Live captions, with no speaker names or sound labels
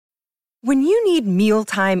When you need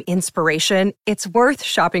mealtime inspiration, it's worth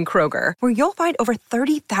shopping Kroger, where you'll find over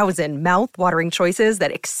 30,000 mouth-watering choices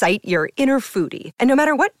that excite your inner foodie. And no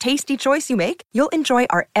matter what tasty choice you make, you'll enjoy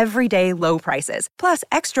our everyday low prices, plus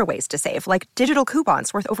extra ways to save, like digital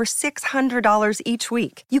coupons worth over $600 each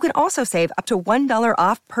week. You can also save up to $1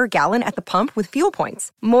 off per gallon at the pump with fuel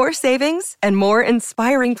points. More savings and more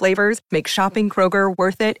inspiring flavors make shopping Kroger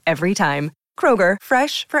worth it every time. Kroger,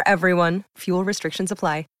 fresh for everyone. Fuel restrictions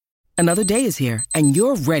apply. Another day is here, and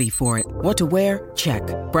you're ready for it. What to wear? Check.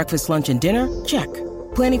 Breakfast, lunch, and dinner? Check.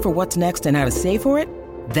 Planning for what's next and how to save for it?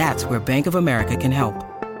 That's where Bank of America can help.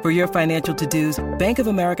 For your financial to-dos, Bank of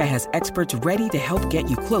America has experts ready to help get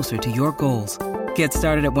you closer to your goals. Get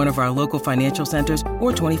started at one of our local financial centers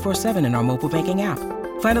or 24/7 in our mobile banking app.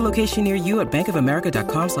 Find a location near you at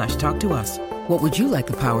bankofamerica.com/talktous. What would you like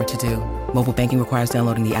the power to do? Mobile banking requires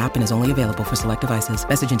downloading the app and is only available for select devices.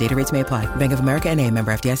 Message and data rates may apply. Bank of America N.A.,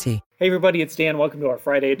 member FDIC. Hey everybody, it's Dan. Welcome to our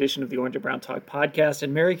Friday edition of the Orange and Brown Talk podcast.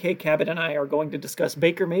 And Mary Kay Cabot and I are going to discuss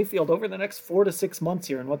Baker Mayfield over the next 4 to 6 months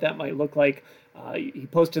here and what that might look like. He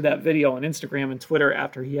posted that video on Instagram and Twitter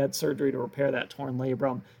after he had surgery to repair that torn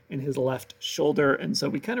labrum in his left shoulder. And so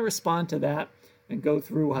we kind of respond to that and go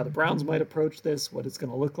through how the Browns might approach this, what it's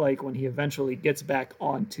going to look like when he eventually gets back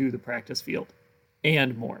onto the practice field,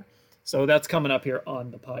 and more. So that's coming up here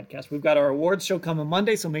on the podcast. We've got our awards show coming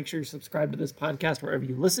Monday, so make sure you subscribe to this podcast wherever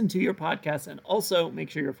you listen to your podcasts, and also make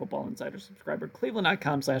sure you're a Football Insider subscriber,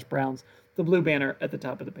 cleveland.com/Browns, the blue banner at the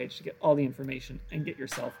top of the page to get all the information and get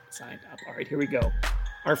yourself signed up. All right, here we go.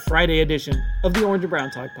 Our Friday edition of the Orange and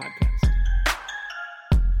Brown Talk podcast.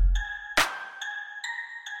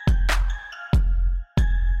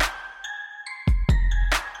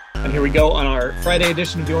 And here we go on our Friday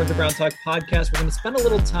edition of the Orange and Brown Talk podcast. We're going to spend a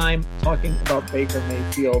little time talking about Baker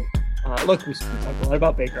Mayfield. Look, we talk a lot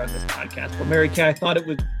about Baker on this podcast, but Mary Kay, I thought it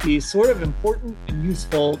would be sort of important and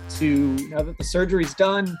useful to, now that the surgery's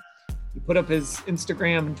done, he put up his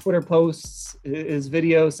Instagram and Twitter posts, his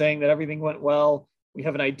video saying that everything went well. We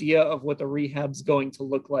have an idea of what the rehab's going to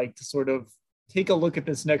look like, to sort of take a look at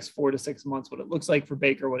this next 4 to 6 months, what it looks like for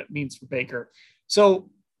Baker, what it means for Baker.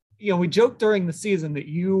 So, we joked during the season that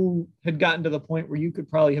you had gotten to the point where you could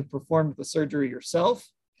probably have performed the surgery yourself.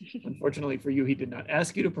 Unfortunately for you, he did not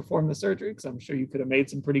ask you to perform the surgery, because I'm sure you could have made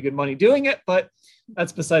some pretty good money doing it, but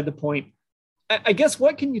that's beside the point. I guess,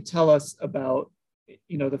 what can you tell us about,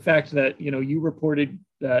 the fact that, you reported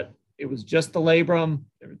that it was just the labrum,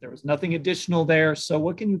 there was nothing additional there. So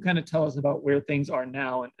what can you kind of tell us about where things are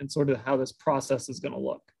now and sort of how this process is going to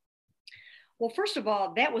look? Well, first of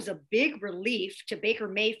all, that was a big relief to Baker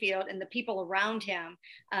Mayfield and the people around him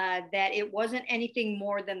that it wasn't anything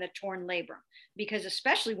more than the torn labrum, because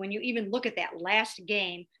especially when you even look at that last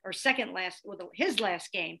game, or his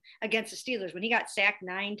last game against the Steelers, when he got sacked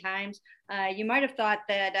 9 times, you might have thought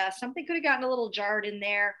that something could have gotten a little jarred in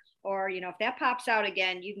there, or, if that pops out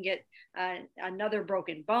again, you can get another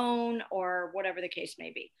broken bone or whatever the case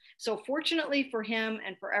may be. So fortunately for him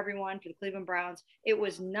and for everyone, for the Cleveland Browns, it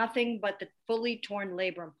was nothing but the fully torn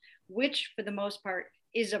labrum, which for the most part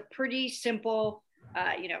is a pretty simple,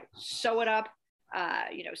 sew it up,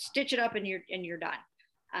 stitch it up and you're done.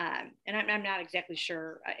 And I'm not exactly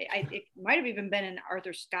sure. It might have even been an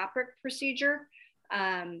arthroscopic procedure,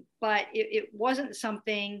 but it wasn't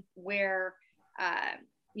something where,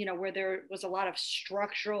 where there was a lot of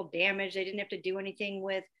structural damage. They didn't have to do anything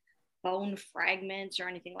with bone fragments or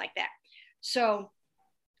anything like that. So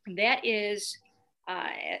that is,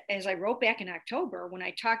 as I wrote back in October, when I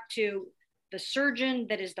talked to the surgeon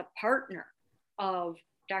that is the partner of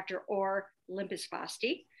Dr. Orr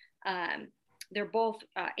Limpis-Fasti. They're both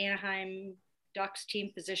Anaheim Ducks team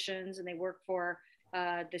physicians, and they work for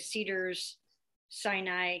the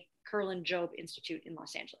Cedars-Sinai Kerlan-Jobe Institute in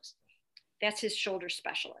Los Angeles. That's his shoulder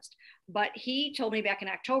specialist. But he told me back in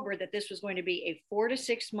October that this was going to be a 4 to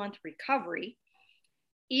 6 month recovery,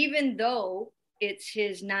 even though it's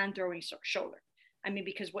his non-throwing shoulder. I mean,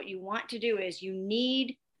 because what you want to do is you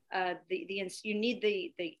need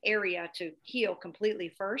the area to heal completely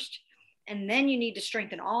first, and then you need to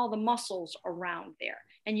strengthen all the muscles around there.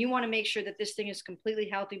 And you want to make sure that this thing is completely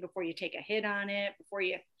healthy before you take a hit on it, before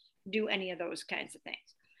you do any of those kinds of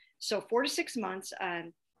things. So 4 to 6 months.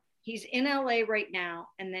 He's in LA right now,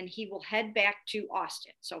 and then he will head back to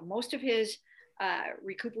Austin. So most of his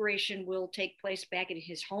recuperation will take place back in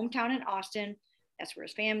his hometown in Austin. That's where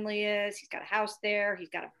his family is. He's got a house there.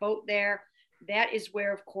 He's got a boat there. That is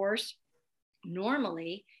where, of course,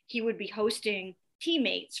 normally he would be hosting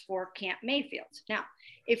teammates for Camp Mayfield. Now,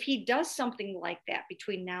 if he does something like that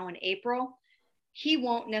between now and April, he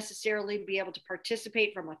won't necessarily be able to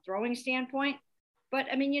participate from a throwing standpoint, But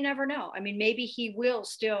I mean, you never know. I mean, maybe he will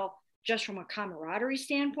still, just from a camaraderie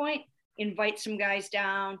standpoint, invite some guys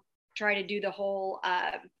down, try to do the whole,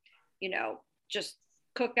 just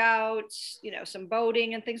cookouts, some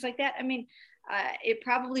boating and things like that. I mean, it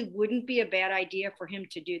probably wouldn't be a bad idea for him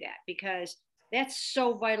to do that, because that's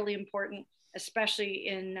so vitally important, especially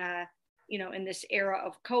in this era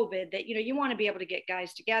of COVID, that, you want to be able to get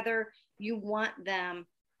guys together. You want them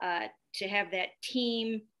to have that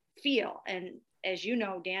team feel. And as you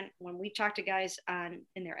know, Dan, when we talk to guys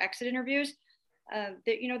in their exit interviews,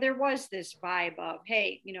 there was this vibe of,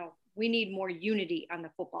 hey, we need more unity on the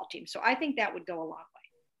football team. So I think that would go a long way.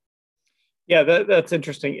 Yeah, that's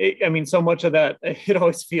interesting. I mean, so much of that, it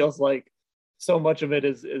always feels like so much of it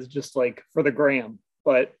is just like for the gram,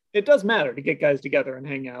 but it does matter to get guys together and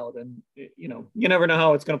hang out. And, you never know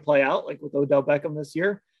how it's going to play out, like with Odell Beckham this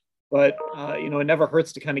year. But, it never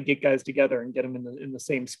hurts to kind of get guys together and get them in the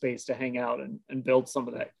same space to hang out and build some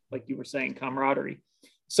of that, like you were saying, camaraderie.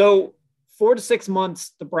 So 4 to 6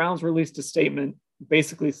 months, the Browns released a statement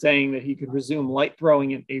basically saying that he could resume light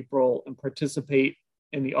throwing in April and participate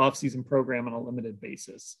in the offseason program on a limited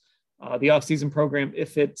basis. The offseason program,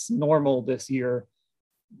 if it's normal this year,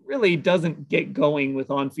 really doesn't get going with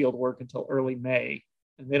on-field work until early May,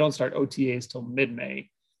 and they don't start OTAs till mid-May.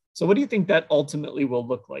 So what do you think that ultimately will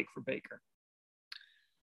look like for Baker?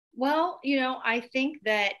 Well, I think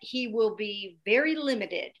that he will be very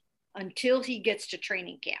limited until he gets to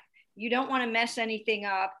training camp. You don't want to mess anything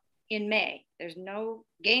up in May. There's no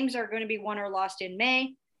games are going to be won or lost in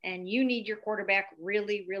May, and you need your quarterback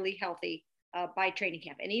really, really healthy by training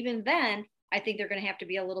camp. And even then, I think they're going to have to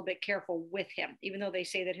be a little bit careful with him, even though they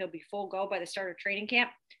say that he'll be full go by the start of training camp.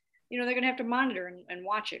 They're going to have to monitor and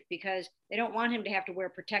watch it, because they don't want him to have to wear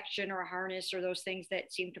protection or a harness or those things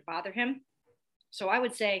that seem to bother him. So I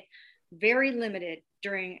would say very limited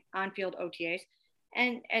during on-field OTAs.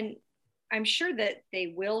 And I'm sure that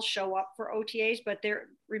they will show up for OTAs, but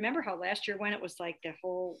remember how last year when it was like the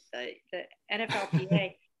whole, the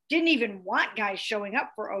NFLPA didn't even want guys showing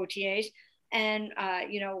up for OTAs. And,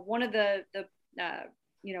 one of the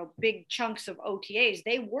big chunks of OTAs,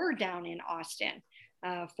 they were down in Austin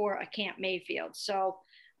for a Camp Mayfield. So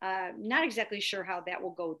not exactly sure how that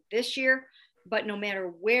will go this year, but no matter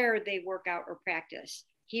where they work out or practice,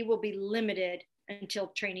 he will be limited until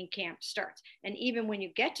training camp starts. And even when you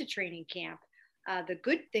get to training camp, the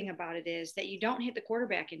good thing about it is that you don't hit the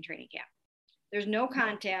quarterback in training camp. There's no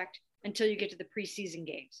contact until you get to the preseason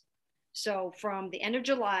games. So from the end of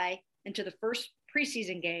July into the first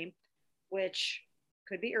preseason game, which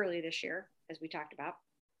could be early this year, as we talked about,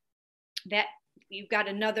 that you've got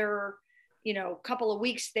another, couple of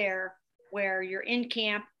weeks there where you're in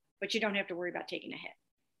camp, but you don't have to worry about taking a hit.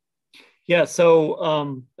 Yeah.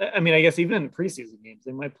 So, I guess even in the preseason games,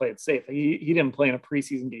 they might play it safe. He didn't play in a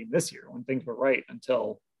preseason game this year when things were right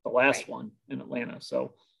until the last one in Atlanta.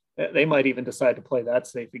 So they might even decide to play that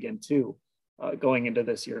safe again too, going into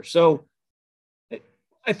this year. So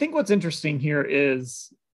I think what's interesting here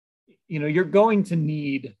is, you're going to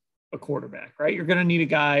need a quarterback, right? You're going to need a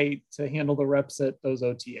guy to handle the reps at those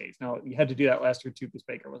OTAs. Now, you had to do that last year too, because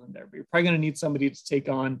Baker wasn't there, but you're probably going to need somebody to take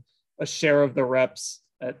on a share of the reps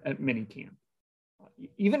at mini camp.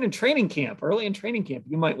 Even in training camp, early in training camp,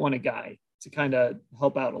 you might want a guy to kind of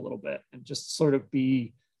help out a little bit and just sort of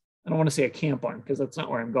be, I don't want to say a camp arm, because that's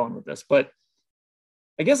not where I'm going with this, but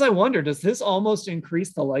I guess I wonder, does this almost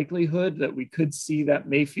increase the likelihood that we could see that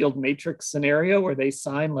Mayfield matrix scenario where they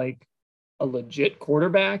sign like a legit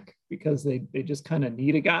quarterback because they just kind of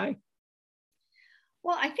need a guy?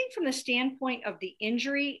 Well, I think from the standpoint of the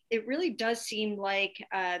injury, it really does seem like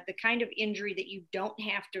the kind of injury that you don't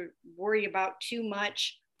have to worry about too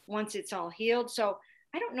much once it's all healed. So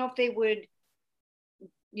I don't know if they would,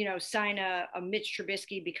 sign a Mitch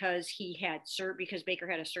Trubisky because because Baker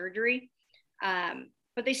had a surgery.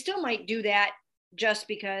 But they still might do that just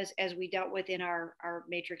because, as we dealt with in our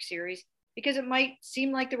Matrix series, because it might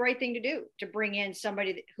seem like the right thing to do, to bring in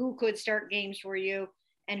somebody who could start games for you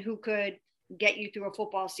and who could get you through a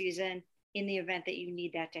football season in the event that you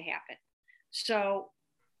need that to happen. So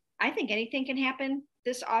I think anything can happen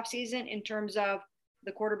this offseason in terms of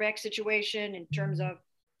the quarterback situation, in terms of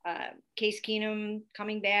Case Keenum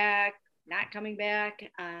coming back, not coming back.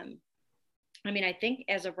 I think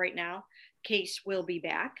as of right now, Case will be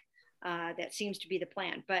back. That seems to be the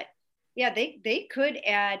plan. But yeah, they could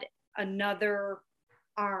add another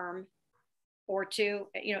arm or two,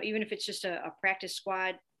 even if it's just a practice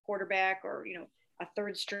squad quarterback, or, a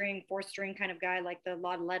third string, fourth string kind of guy like the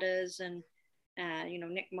Laudlettas and,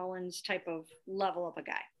 Nick Mullins type of level of a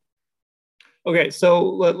guy. Okay, so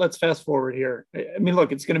let's fast forward here. I mean,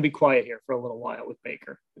 look, it's going to be quiet here for a little while with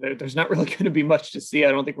Baker. There's not really going to be much to see.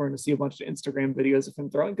 I don't think we're going to see a bunch of Instagram videos of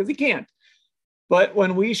him throwing because he can't. But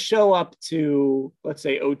when we show up to, let's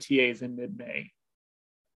say, OTAs in mid-May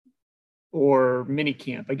or mini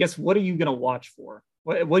camp, I guess, what are you going to watch for?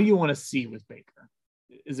 What do you want to see with Baker?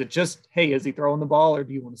 Is it just, hey, is he throwing the ball, or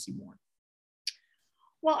do you want to see more?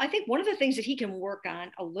 Well, I think one of the things that he can work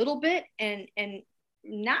on a little bit, and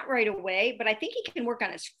not right away, but I think he can work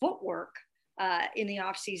on his footwork in the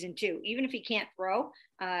off season too. Even if he can't throw,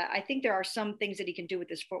 I think there are some things that he can do with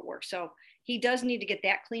his footwork. So he does need to get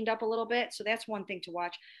that cleaned up a little bit. So that's one thing to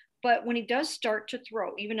watch. But when he does start to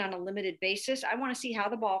throw, even on a limited basis, I want to see how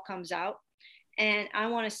the ball comes out, and I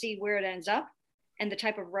want to see where it ends up and the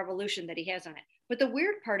type of revolution that he has on it. But the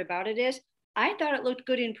weird part about it is I thought it looked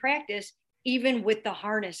good in practice, even with the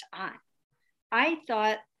harness on. I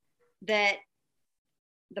thought that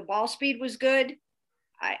the ball speed was good.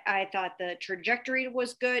 I thought the trajectory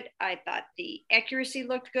was good. I thought the accuracy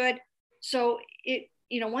looked good. So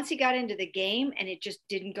once he got into the game and it just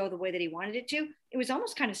didn't go the way that he wanted it to, it was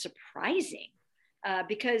almost kind of surprising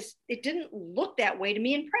because it didn't look that way to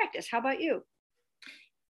me in practice. How about you?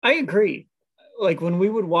 I agree. Like when we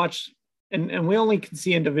would watch, and we only can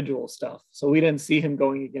see individual stuff. So we didn't see him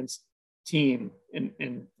going against team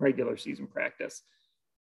in regular season practice.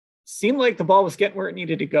 Seemed like the ball was getting where it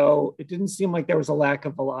needed to go. It didn't seem like there was a lack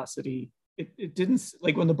of velocity. It didn't,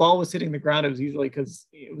 like when the ball was hitting the ground, it was usually because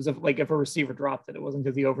it was like if a receiver dropped it, it wasn't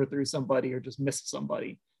because he overthrew somebody or just missed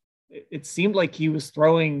somebody. It seemed like he was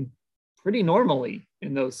throwing pretty normally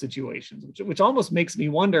in those situations, which almost makes me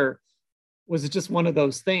wonder, was it just one of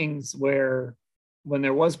those things where when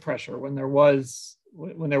there was pressure, when there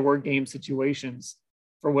were game situations,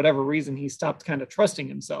 for whatever reason, he stopped kind of trusting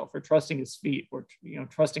himself or trusting his feet or,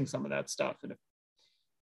 trusting some of that stuff. And,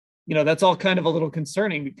 that's all kind of a little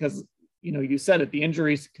concerning because, you said it, the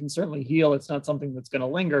injuries can certainly heal. It's not something that's going to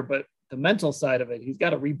linger, but the mental side of it, he's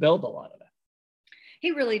got to rebuild a lot of that.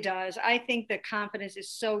 He really does. I think the confidence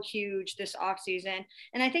is so huge this offseason.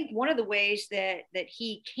 And I think one of the ways that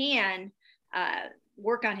he can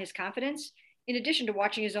work on his confidence, in addition to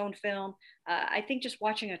watching his own film, I think just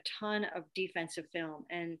watching a ton of defensive film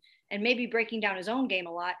and maybe breaking down his own game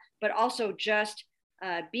a lot, but also just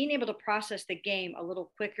being able to process the game a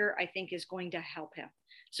little quicker, I think is going to help him.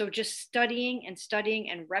 So just studying and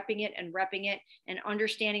repping it and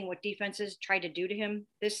understanding what defenses tried to do to him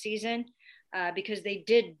this season, because they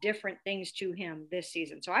did different things to him this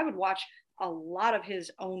season. So I would watch a lot of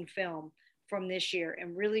his own film from this year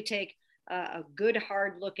and really take a good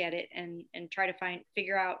hard look at it and try to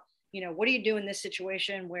figure out, what do you do in this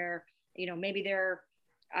situation where, maybe they're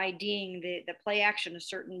IDing the play action a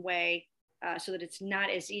certain way so that it's not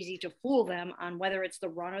as easy to fool them on whether it's the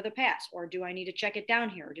run or the pass, or do I need to check it down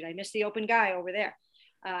here? Or did I miss the open guy over there?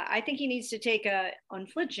 I think he needs to take a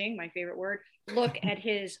unflinching, my favorite word, look at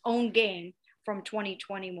his own game from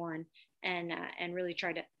 2021 and really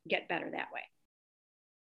try to get better that way.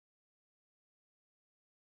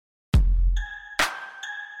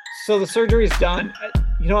 So the surgery's done.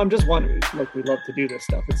 I'm just wondering, look, we love to do this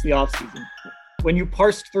stuff. It's the off season. When you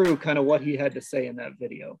parsed through kind of what he had to say in that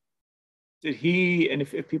video, did he, and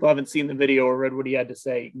if people haven't seen the video or read what he had to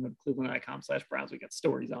say, you can go to cleveland.com/Browns. We got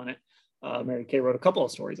stories on it. Mary Kay wrote a couple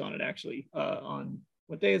of stories on it, actually, on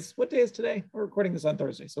what day is today? We're recording this on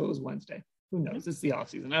Thursday, so it was Wednesday. Who knows? It's the off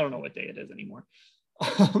season. I don't know what day it is anymore.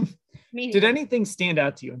 Did anything stand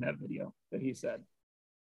out to you in that video that he said?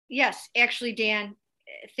 Yes, actually, Dan,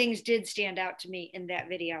 things did stand out to me in that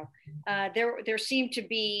video. There seemed to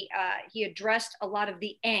be, he addressed a lot of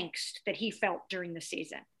the angst that he felt during the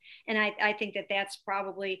season. And I think that that's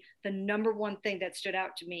probably the number one thing that stood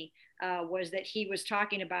out to me, was that he was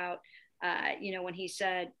talking about, when he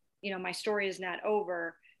said, my story is not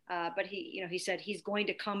over, but he said he's going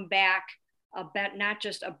to come back not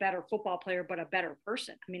just a better football player, but a better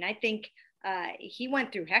person. I mean, I think he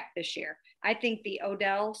went through heck this year. I think the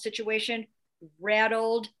Odell situation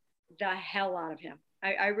rattled the hell out of him.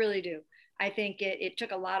 I really do. I think it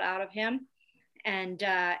took a lot out of him, and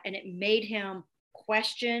it made him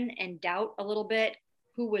question and doubt a little bit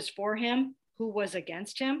who was for him, who was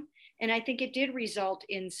against him. And I think it did result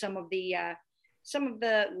in some of the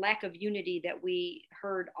lack of unity that we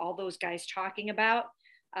heard all those guys talking about.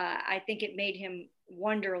 I think it made him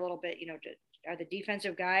wonder a little bit, are the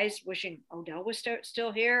defensive guys wishing Odell was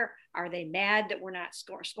still here? Are they mad that we're not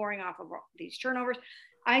scoring off of these turnovers?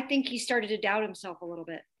 I think he started to doubt himself a little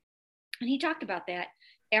bit. And he talked about that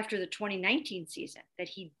after the 2019 season, that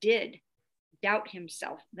he did doubt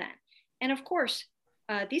himself then. And of course,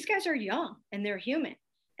 these guys are young and they're human.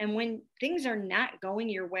 And when things are not going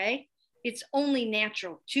your way, it's only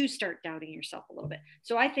natural to start doubting yourself a little bit.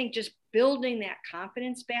 So I think just building that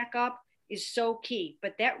confidence back up is so key.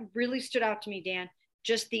 But that really stood out to me, Dan,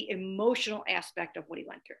 just the emotional aspect of what he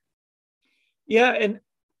went through. Yeah. And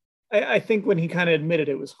I think when he kind of admitted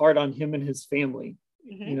it was hard on him and his family,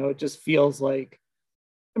 it just feels like,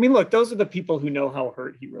 I mean, look, those are the people who know how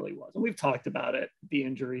hurt he really was. And we've talked about it, the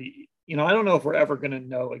injury. I don't know if we're ever going to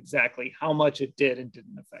know exactly how much it did and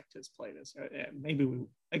didn't affect his play this year. Maybe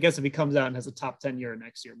I guess if he comes out and has a top 10 year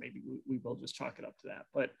next year, maybe we will just chalk it up to that.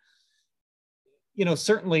 But,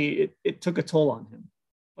 certainly it took a toll on him.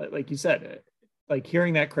 But like you said, like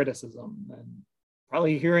hearing that criticism and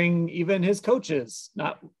probably hearing even his coaches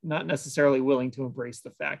not necessarily willing to embrace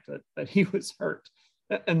the fact that he was hurt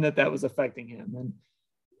and that was affecting him. And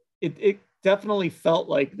it definitely felt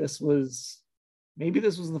like this was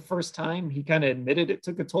the first time he kind of admitted it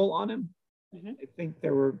took a toll on him. I think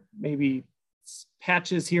there were maybe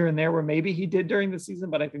patches here and there where maybe he did during the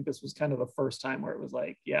season, but I think this was kind of the first time where it was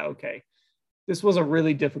like, yeah, okay, this was a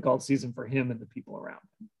really difficult season for him and the people around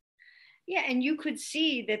him. Yeah, and you could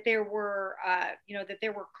see that there were,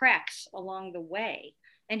 cracks along the way,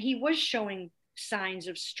 and he was showing signs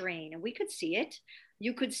of strain, and we could see it.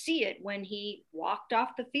 You could see it when he walked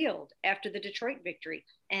off the field after the Detroit victory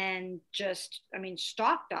and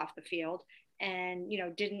stalked off the field and,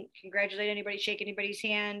 didn't congratulate anybody, shake anybody's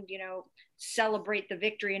hand, celebrate the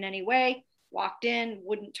victory in any way, walked in,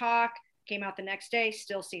 wouldn't talk, came out the next day,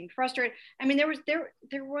 still seemed frustrated. I mean, there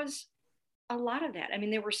was a lot of that. I mean,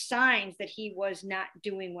 there were signs that he was not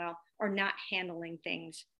doing well or not handling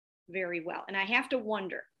things very well. And I do have to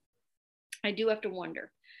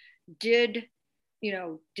wonder, did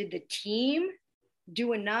the team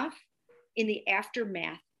do enough in the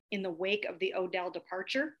aftermath, in the wake of the Odell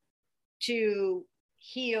departure, to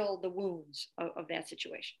heal the wounds of that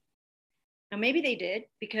situation? Now, maybe they did,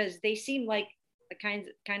 because they seem like the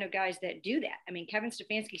kind of guys that do that. I mean, Kevin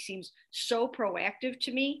Stefanski seems so proactive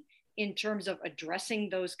to me in terms of addressing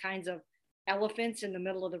those kinds of elephants in the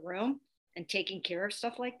middle of the room and taking care of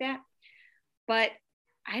stuff like that. But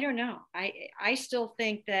I don't know. I still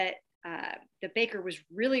think that Baker was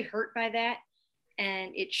really hurt by that,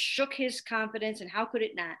 and it shook his confidence. And how could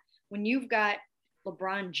it not? When you've got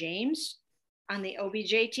LeBron James on the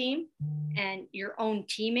OBJ team and your own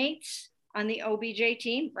teammates on the OBJ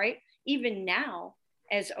team, right? Even now,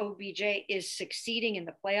 as OBJ is succeeding in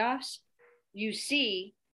the playoffs, you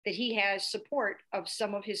see that he has support of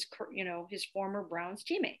some of his former Browns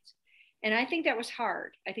teammates. And I think that was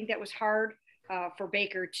hard. I think that was hard for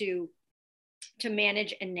Baker to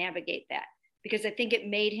manage and navigate that, because I think it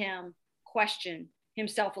made him question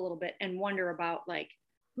himself a little bit and wonder about, like,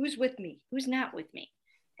 who's with me, who's not with me.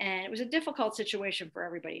 And it was a difficult situation for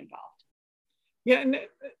everybody involved. Yeah. And,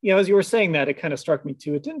 as you were saying that, it kind of struck me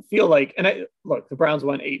too. It didn't feel like, look, the Browns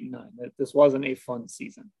went 8-9. This wasn't a fun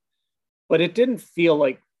season, but it didn't feel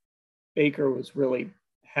like Baker was really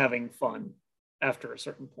having fun after a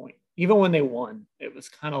certain point. Even when they won, it was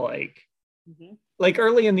kind of like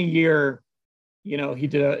early in the year, he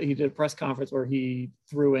did a press conference where he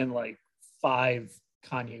threw in like 5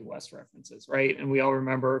 Kanye West references, right? And we all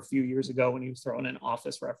remember a few years ago when he was throwing in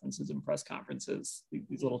Office references in press conferences,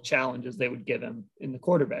 these little challenges they would give him in the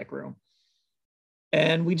quarterback room.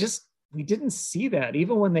 And we didn't see that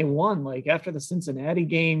even when they won. Like after the Cincinnati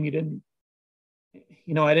game,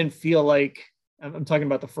 I didn't feel like, I'm talking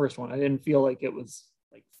about the first one, I didn't feel like it was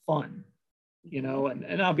like fun,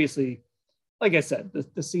 and obviously, like I said,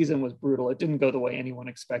 the season was brutal. It didn't go the way anyone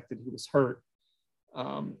expected. He was hurt.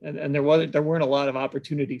 And there weren't a lot of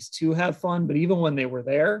opportunities to have fun, but even when they were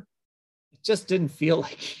there, it just didn't feel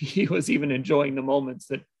like he was even enjoying the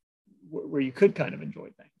moments where you could kind of enjoy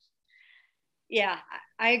things. Yeah,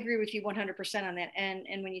 I agree with you 100% on that.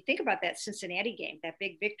 And when you think about that Cincinnati game, that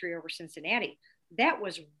big victory over Cincinnati, that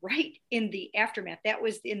was right in the aftermath. That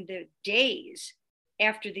was in the days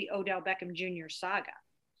after the Odell Beckham Jr. saga.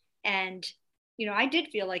 And, I did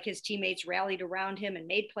feel like his teammates rallied around him and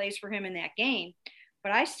made plays for him in that game.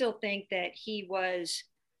 But I still think that he was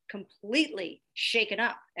completely shaken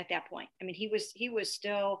up at that point. I mean, he was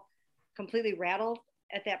still completely rattled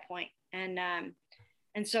at that point. And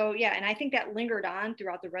so, yeah, and I think that lingered on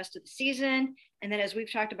throughout the rest of the season. And then, as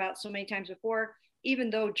we've talked about so many times before, even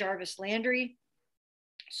though Jarvis Landry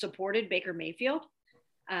supported Baker Mayfield,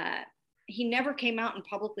 he never came out and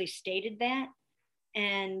publicly stated that.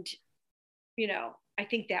 And, I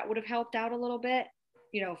think that would have helped out a little bit,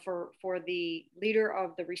 for the leader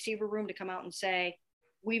of the receiver room to come out and say,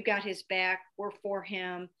 we've got his back, we're for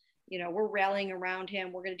him, we're rallying around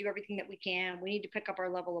him. We're going to do everything that we can. We need to pick up our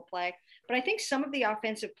level of play. But I think some of the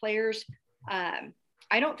offensive players,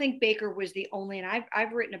 I don't think Baker was the only, and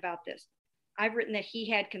I've written about this. I've written that he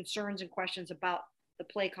had concerns and questions about the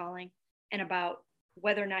play calling and about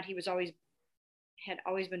whether or not he had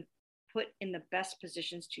always been put in the best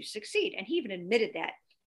positions to succeed. And he even admitted that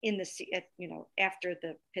after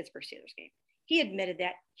the Pittsburgh Steelers game. He admitted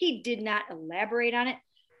that. He did not elaborate on it,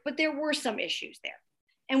 but there were some issues there.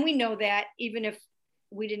 And we know that, even if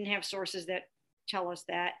we didn't have sources that tell us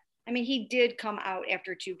that. I mean, he did come out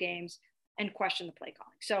after 2 games and question the play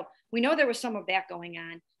calling. So we know there was some of that going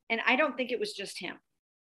on. And I don't think it was just him.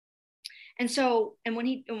 And so, and when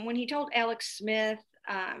he told Alex Smith,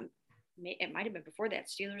 it might've been before that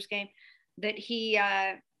Steelers game, that he,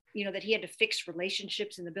 that he had to fix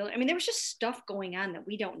relationships in the building. I mean, there was just stuff going on that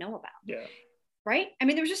we don't know about. Yeah. Right. I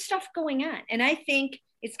mean, there was just stuff going on. And I think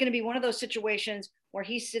it's going to be one of those situations where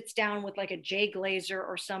he sits down with like a Jay Glazer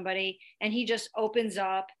or somebody, and he just opens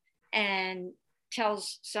up and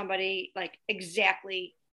tells somebody like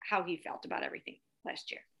exactly how he felt about everything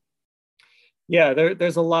last year. Yeah.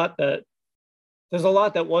 There's a lot that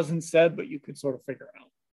wasn't said, but you could sort of figure out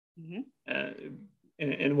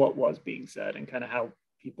in what was being said and kind of how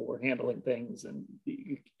people were handling things. And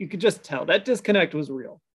you could just tell that disconnect was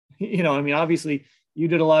real. I mean, obviously you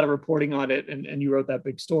did a lot of reporting on it and you wrote that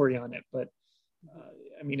big story on it, but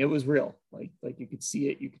I mean, it was real. Like you could see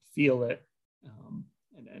it, you could feel it.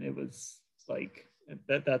 And it was like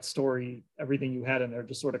that story, everything you had in there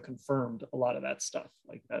just sort of confirmed a lot of that stuff.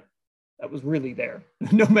 Like that was really there,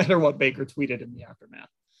 no matter what Baker tweeted in the aftermath.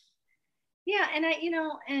 Yeah. And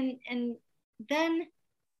and then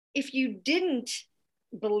if you didn't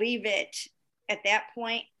believe it at that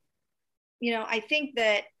point, I think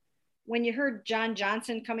that when you heard John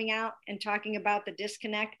Johnson coming out and talking about the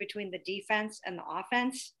disconnect between the defense and the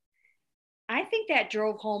offense, I think that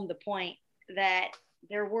drove home the point that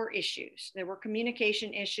there were issues. There were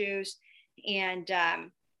communication issues, and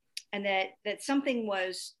that something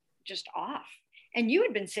was just off. And you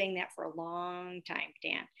had been saying that for a long time,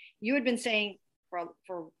 Dan. You had been saying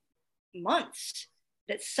for months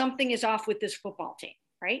that something is off with this football team,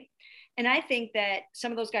 right? And I think that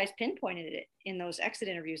some of those guys pinpointed it in those exit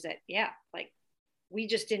interviews that, we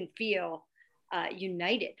just didn't feel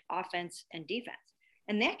united, offense and defense.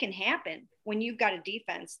 And that can happen when you've got a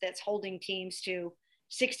defense that's holding teams to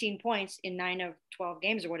 16 points in 9 of 12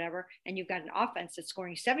 games or whatever, and you've got an offense that's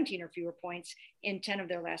scoring 17 or fewer points in 10 of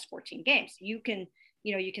their last 14 games. You can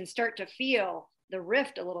start to feel the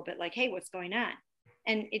rift a little bit, like, hey, what's going on?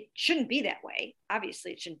 And it shouldn't be that way.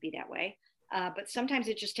 Obviously, it shouldn't be that way. But sometimes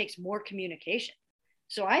it just takes more communication.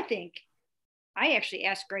 So I think I actually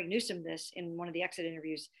asked Greg Newsome this in one of the exit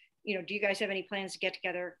interviews. Do you guys have any plans to get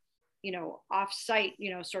together, off-site,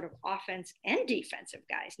 sort of offense and defensive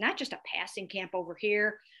guys, not just a passing camp over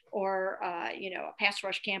here or, a pass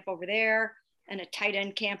rush camp over there and a tight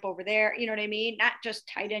end camp over there. You know what I mean? Not just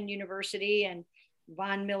tight end university and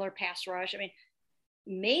Von Miller pass rush. I mean,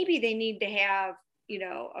 maybe they need to have,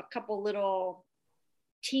 a couple little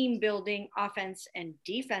team building offense and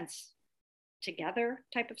defense together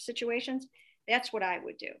type of situations. That's what I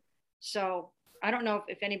would do. So I don't know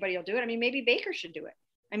if anybody will do it. I mean, maybe Baker should do it.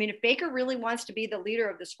 I mean, if Baker really wants to be the leader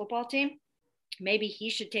of this football team, maybe he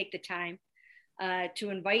should take the time to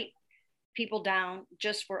invite people down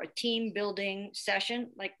just for a team building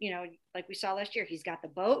session. Like we saw last year, he's got the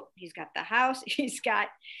boat, he's got the house, he's got,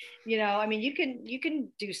 I mean, you can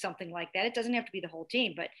do something like that. It doesn't have to be the whole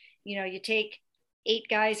team, but you take 8,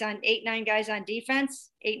 9 guys on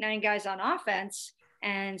defense, 8, 9 guys on offense,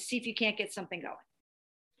 and see if you can't get something going.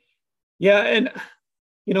 Yeah. And,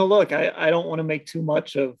 look, I don't want to make too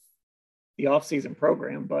much of the off-season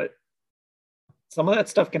program, but some of that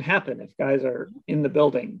stuff can happen if guys are in the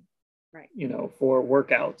building, right? For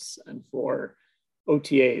workouts and for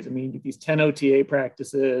OTAs. I mean, you get these 10 OTA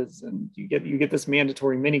practices and you get this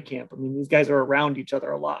mandatory mini camp. I mean, these guys are around each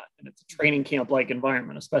other a lot, and it's a training camp-like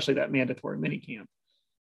environment, especially that mandatory mini camp.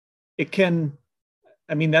 It can,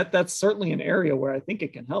 I mean, that's certainly an area where I think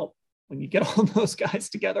it can help when you get all those guys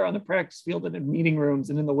together on the practice field and in meeting rooms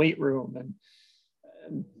and in the weight room.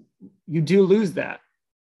 And you do lose that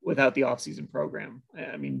without the off-season program.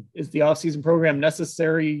 I mean, is the off-season program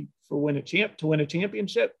necessary to win a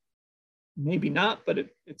championship? Maybe not, but it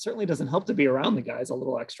certainly doesn't help to be around the guys a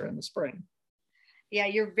little extra in the spring. Yeah,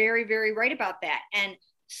 you're very, very right about that. And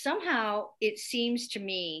somehow it seems to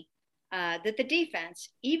me that the defense,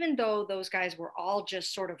 even though those guys were all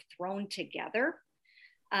just sort of thrown together,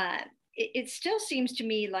 it still seems to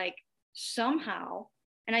me like somehow,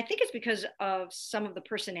 and I think it's because of some of the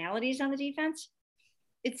personalities on the defense,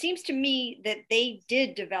 it seems to me that they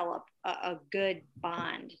did develop a good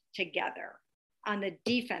bond together on the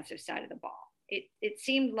defensive side of the ball. It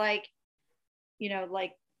seemed like,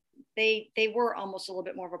 like they were almost a little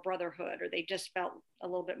bit more of a brotherhood, or they just felt a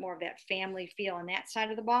little bit more of that family feel on that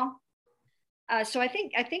side of the ball. So I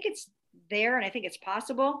think it's there, and I think it's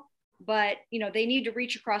possible, but they need to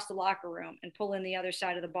reach across the locker room and pull in the other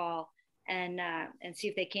side of the ball and see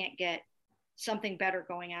if they can't get something better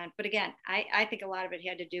going on. But again, I think a lot of it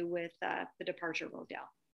had to do with the departure of Odell.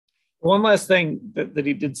 One last thing that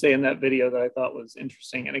he did say in that video that I thought was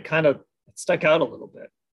interesting, and it kind of stuck out a little bit.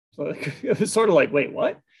 So it was sort of like, wait,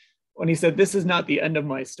 what? When he said, "This is not the end of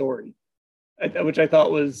my story," which I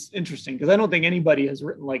thought was interesting, because I don't think anybody has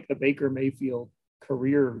written like the Baker Mayfield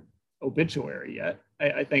career obituary yet.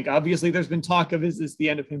 I think obviously there's been talk of, is this the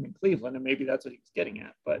end of him in Cleveland? And maybe that's what he was getting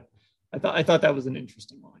at. But I thought that was an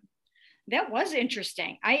interesting line. That was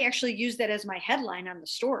interesting. I actually used that as my headline on the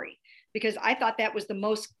story, because I thought that was the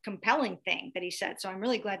most compelling thing that he said. So I'm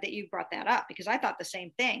really glad that you brought that up, because I thought the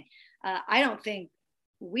same thing. I don't think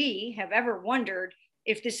we have ever wondered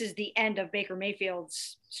if this is the end of Baker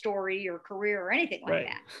Mayfield's story or career or anything like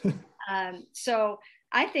that. So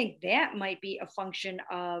I think that might be a function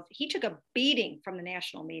of, he took a beating from the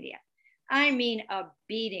national media. I mean, a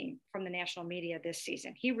beating from the national media this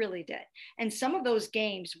season. He really did. And some of those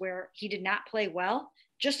games where he did not play well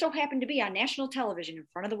just so happened to be on national television in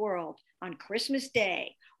front of the world on Christmas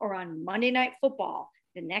Day or on Monday Night Football,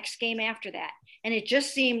 the next game after that. And it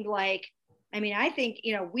just seemed like, I think,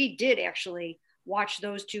 we did actually watch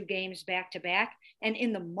those two games back to back. And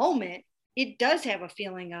in the moment, it does have a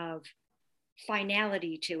feeling of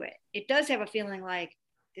finality to it. It does have a feeling like,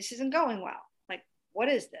 this isn't going well. Like, what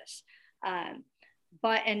is this?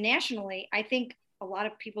 And nationally, I think a lot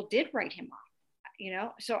of people did write him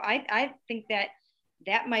off, so I think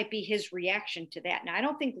that might be his reaction to that. Now, I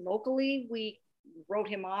don't think locally we wrote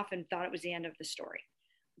him off and thought it was the end of the story,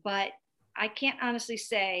 but I can't honestly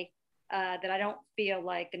say that I don't feel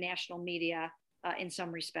like the national media in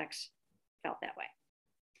some respects felt that way.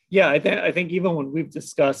 Yeah, I think even when we've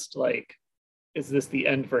discussed, like, is this the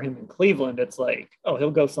end for him in Cleveland? It's like, oh, he'll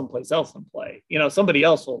go someplace else and play. Somebody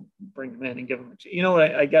else will bring him in and give him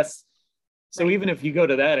I guess. So Even if you go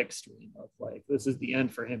to that extreme of like, this is the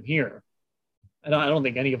end for him here, I don't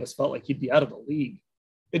think any of us felt like he'd be out of the league.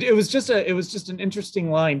 It was just an interesting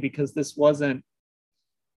line, because this wasn't.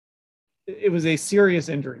 It was a serious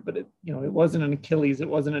injury, but it wasn't an Achilles, it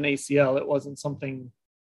wasn't an ACL, it wasn't something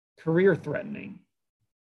career threatening.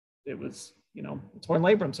 It was, torn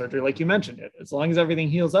labrum surgery, like you mentioned it. As long as everything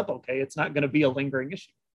heals up okay, it's not going to be a lingering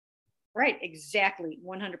issue. Right, exactly,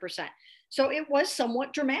 100%. So it was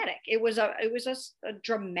somewhat dramatic. It was a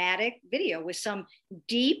dramatic video with some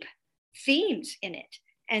deep themes in it,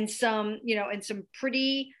 and some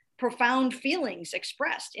pretty profound feelings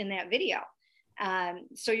expressed in that video.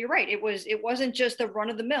 So you're right. It wasn't just the run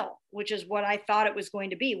of the mill, which is what I thought it was going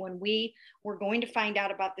to be. When we were going to find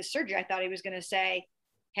out about this surgery, I thought he was going to say,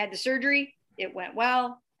 had the surgery, it went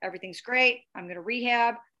well, everything's great, I'm going to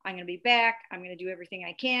rehab, I'm going to be back, I'm going to do everything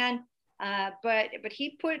I can. But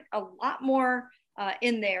he put a lot more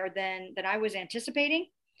in there than I was anticipating.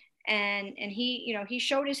 And he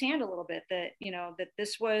showed his hand a little bit, that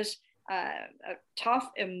this was a tough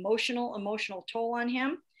emotional toll on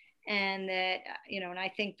him. And that, and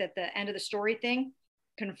I think that the end of the story thing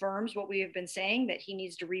confirms what we have been saying, that he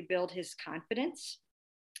needs to rebuild his confidence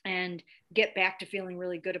and get back to feeling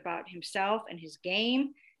really good about himself and his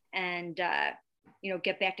game, and,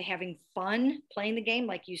 get back to having fun playing the game.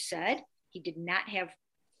 Like you said, he did not have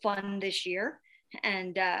fun this year.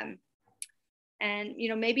 And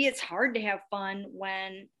maybe it's hard to have fun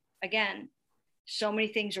when, again, so many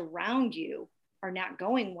things around you are not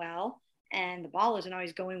going well, and the ball isn't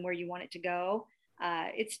always going where you want it to go.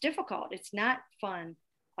 It's difficult. It's not fun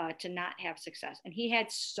to not have success. And he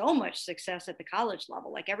had so much success at the college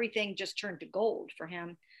level. Like, everything just turned to gold for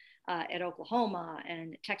him at Oklahoma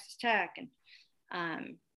and Texas Tech.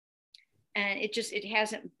 And it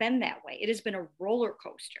hasn't been that way. It has been a roller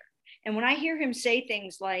coaster. And when I hear him say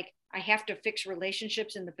things like, I have to fix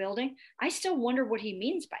relationships in the building, I still wonder what he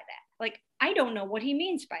means by that. Like, I don't know what he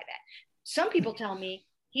means by that. Some people tell me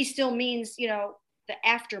he still means, the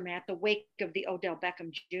aftermath, the wake of the Odell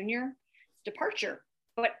Beckham Jr. departure.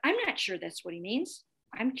 But I'm not sure that's what he means.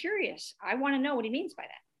 I'm curious. I want to know what he means by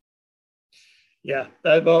that. Yeah,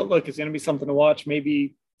 look, it's going to be something to watch.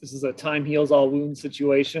 Maybe this is a time heals all wounds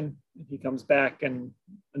situation. If he comes back and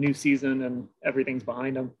a new season and everything's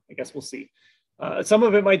behind him, I guess we'll see. Some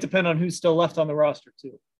of it might depend on who's still left on the roster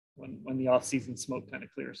too. when the off-season smoke kind of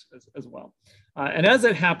clears as well. And as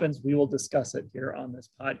it happens, we will discuss it here on this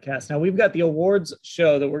podcast. Now, we've got the awards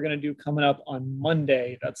show that we're going to do coming up on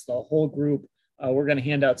Monday. That's the whole group. We're going to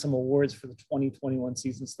hand out some awards for the 2021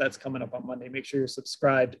 season. So that's coming up on Monday. Make sure you're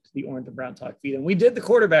subscribed to the Orange and Brown Talk feed. And we did the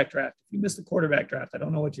quarterback draft. If you missed the quarterback draft, I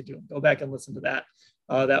don't know what you're doing. Go back and listen to that.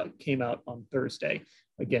 That came out on Thursday.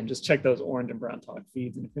 Again, just check those Orange and Brown Talk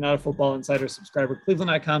feeds. And if you're not a Football Insider subscriber,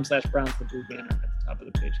 cleveland.com/Browns, the blue banner at the top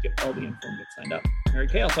of the page. Get all the info and get signed up. Mary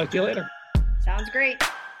Kay, I'll talk to you later. Sounds great.